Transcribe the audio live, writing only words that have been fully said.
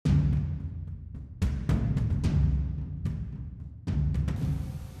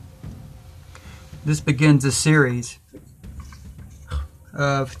This begins a series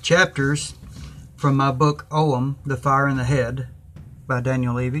of chapters from my book Ogham, The Fire in the Head by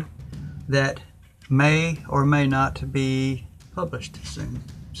Daniel Levy that may or may not be published soon.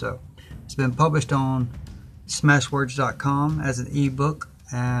 So it's been published on smashwords.com as an ebook,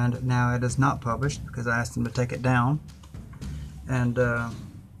 and now it is not published because I asked them to take it down, and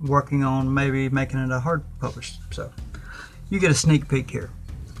working on maybe making it a hard published. So you get a sneak peek here.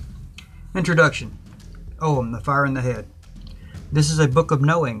 Introduction. Ogham, The Fire in the Head. This is a book of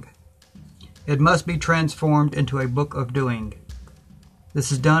knowing. It must be transformed into a book of doing.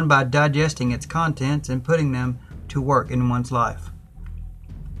 This is done by digesting its contents and putting them to work in one's life.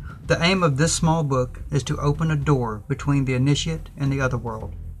 The aim of this small book is to open a door between the initiate and the other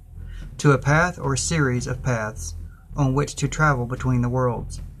world, to a path or series of paths on which to travel between the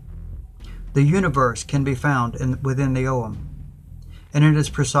worlds. The universe can be found within the Ogham, and it is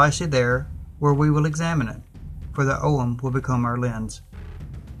precisely there where we will examine it, for the Ogham will become our lens.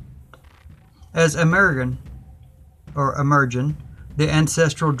 As Emergen, the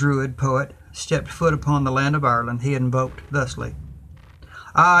ancestral druid poet, stepped foot upon the land of Ireland, he invoked thusly: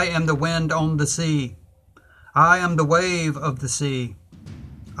 I am the wind on the sea. I am the wave of the sea.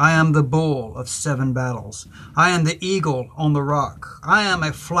 I am the bull of 7 battles. I am the eagle on the rock. I am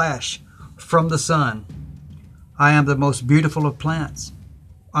a flash from the sun. I am the most beautiful of plants.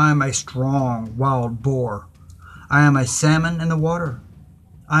 I am a strong wild boar. I am a salmon in the water.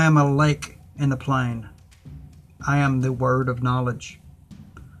 I am a lake in the plain. I am the word of knowledge.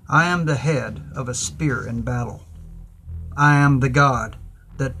 I am the head of a spear in battle. I am the God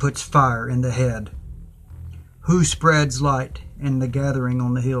that puts fire in the head, who spreads light in the gathering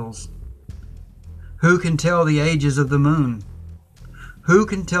on the hills. Who can tell the ages of the moon? Who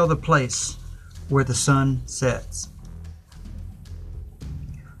can tell the place where the sun sets?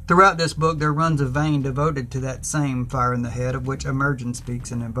 Throughout this book there runs a vein devoted to that same fire in the head of which Emergen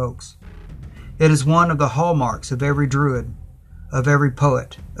speaks and invokes. It is one of the hallmarks of every druid, of every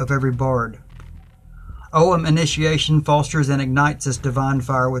poet, of every bard. Ogham initiation fosters and ignites this divine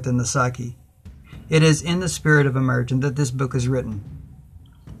fire within the psyche. It is in the spirit of Emergen that this book is written,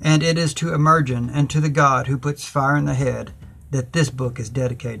 and it is to Emergen and to the God who puts fire in the head that this book is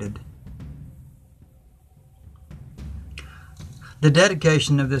dedicated. The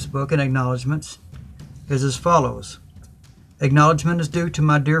dedication of this book and acknowledgments is as follows. Acknowledgment is due to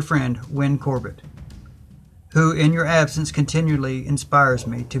my dear friend, Wynne Corbett, who in your absence continually inspires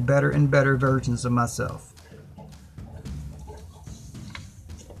me to better and better versions of myself.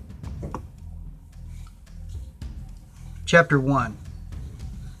 Chapter 1.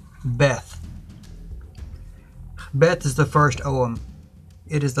 Beth. Beth is the first Ogham.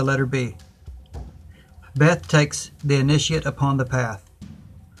 It is the letter B. Beth takes the initiate upon the path,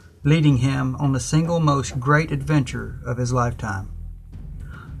 leading him on the single most great adventure of his lifetime.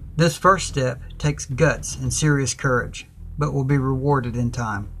 This first step takes guts and serious courage, but will be rewarded in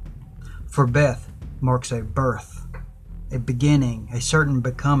time. For Beth marks a birth, a beginning, a certain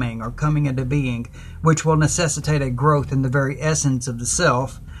becoming or coming into being, which will necessitate a growth in the very essence of the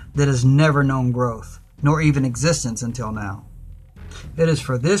self that has never known growth, nor even existence until now. It is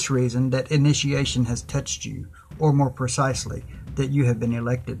for this reason that initiation has touched you, or more precisely, that you have been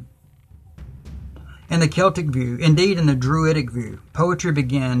elected. In the Celtic view, indeed in the Druidic view, poetry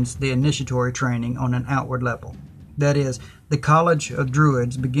begins the initiatory training on an outward level. That is, the College of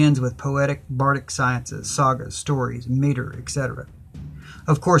Druids begins with poetic, bardic sciences, sagas, stories, meter, etc.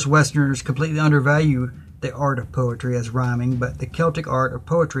 Of course, Westerners completely undervalue the art of poetry as rhyming, but the Celtic art of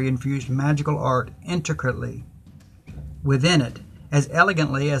poetry infused magical art intricately within it, as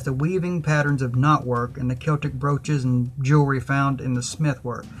elegantly as the weaving patterns of knotwork and the Celtic brooches and jewelry found in the smith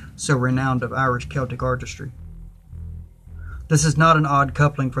work, so renowned of Irish Celtic artistry. This is not an odd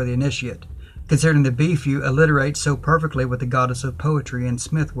coupling for the initiate, considering the Beefew alliterates so perfectly with the goddess of poetry and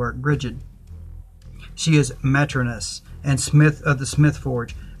smith work, Brigid. She is matroness and smith of the smith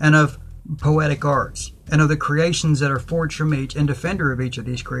forge, and of poetic arts, and of the creations that are forged from each, and defender of each of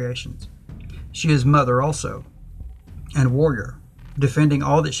these creations. She is mother also, and warrior, defending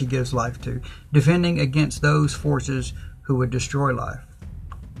all that she gives life to, defending against those forces who would destroy life.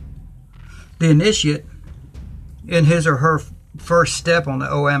 The initiate, in his or her first step on the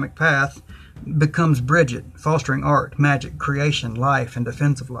Oghamic path, becomes Brigid, fostering art, magic, creation, life, and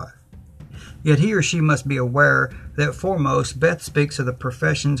defense of life. Yet he or she must be aware that foremost Beth speaks of the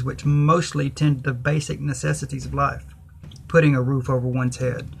professions which mostly tend to the basic necessities of life, putting a roof over one's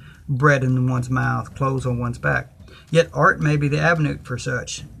head, bread in one's mouth, clothes on one's back. Yet art may be the avenue for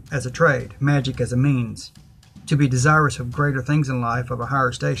such, as a trade, magic as a means. to be desirous of greater things in life, of a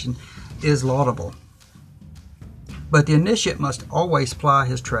higher station, is laudable. But the initiate must always ply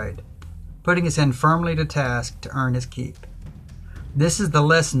his trade, putting his hand firmly to task to earn his keep. This is the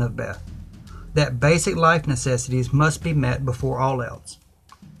lesson of Beth, that basic life necessities must be met before all else.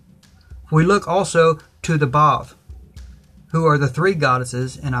 We look also to the Bav, who are the three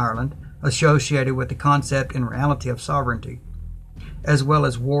goddesses in Ireland associated with the concept and reality of sovereignty, as well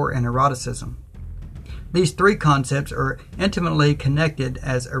as war and eroticism. These three concepts are intimately connected,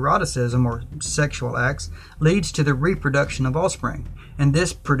 as eroticism, or sexual acts, leads to the reproduction of offspring, and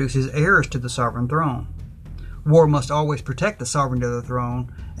this produces heirs to the sovereign throne. War must always protect the sovereignty of the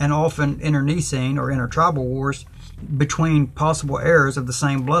throne, and often internecine or intertribal wars between possible heirs of the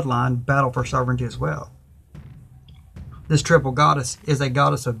same bloodline battle for sovereignty as well. This triple goddess is a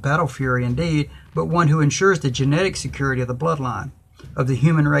goddess of battle fury indeed, but one who ensures the genetic security of the bloodline, of the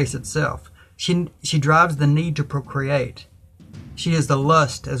human race itself. She drives the need to procreate. She is the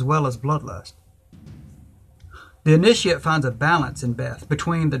lust as well as bloodlust. The initiate finds a balance in Beth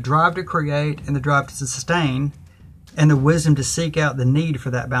between the drive to create and the drive to sustain, and the wisdom to seek out the need for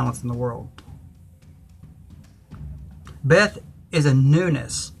that balance in the world. Beth is a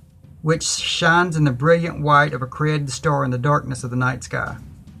newness which shines in the brilliant white of a created star in the darkness of the night sky.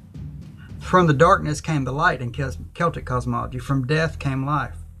 From the darkness came the light in Celtic cosmology. From death came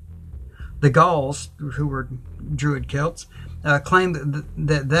life. The Gauls, who were Druid Celts, claimed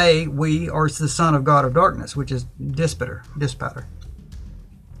that we, are the son of God of darkness, which is Dispater.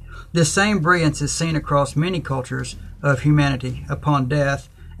 This same brilliance is seen across many cultures of humanity upon death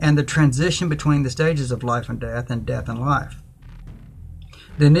and the transition between the stages of life and death and life.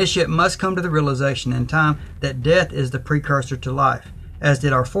 The initiate must come to the realization in time that death is the precursor to life, as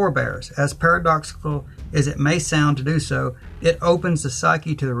did our forebears. As paradoxical as it may sound to do so, it opens the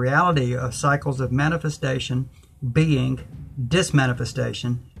psyche to the reality of cycles of manifestation, being,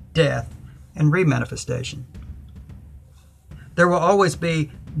 dismanifestation, death, and remanifestation. There will always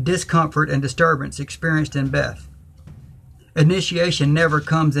be discomfort and disturbance experienced in Beth. Initiation never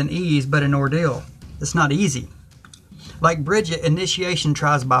comes in ease, but an ordeal. It's not easy. Like Bridget, initiation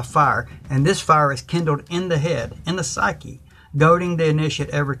tries by fire, and this fire is kindled in the head, in the psyche, goading the initiate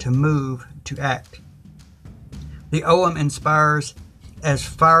ever to move, to act. The Ogham inspires as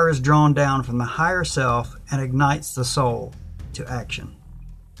fire is drawn down from the higher self and ignites the soul to action.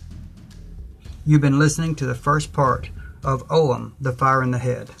 You've been listening to the first part of Ogham, the Fire in the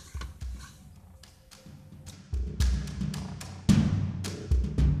Head.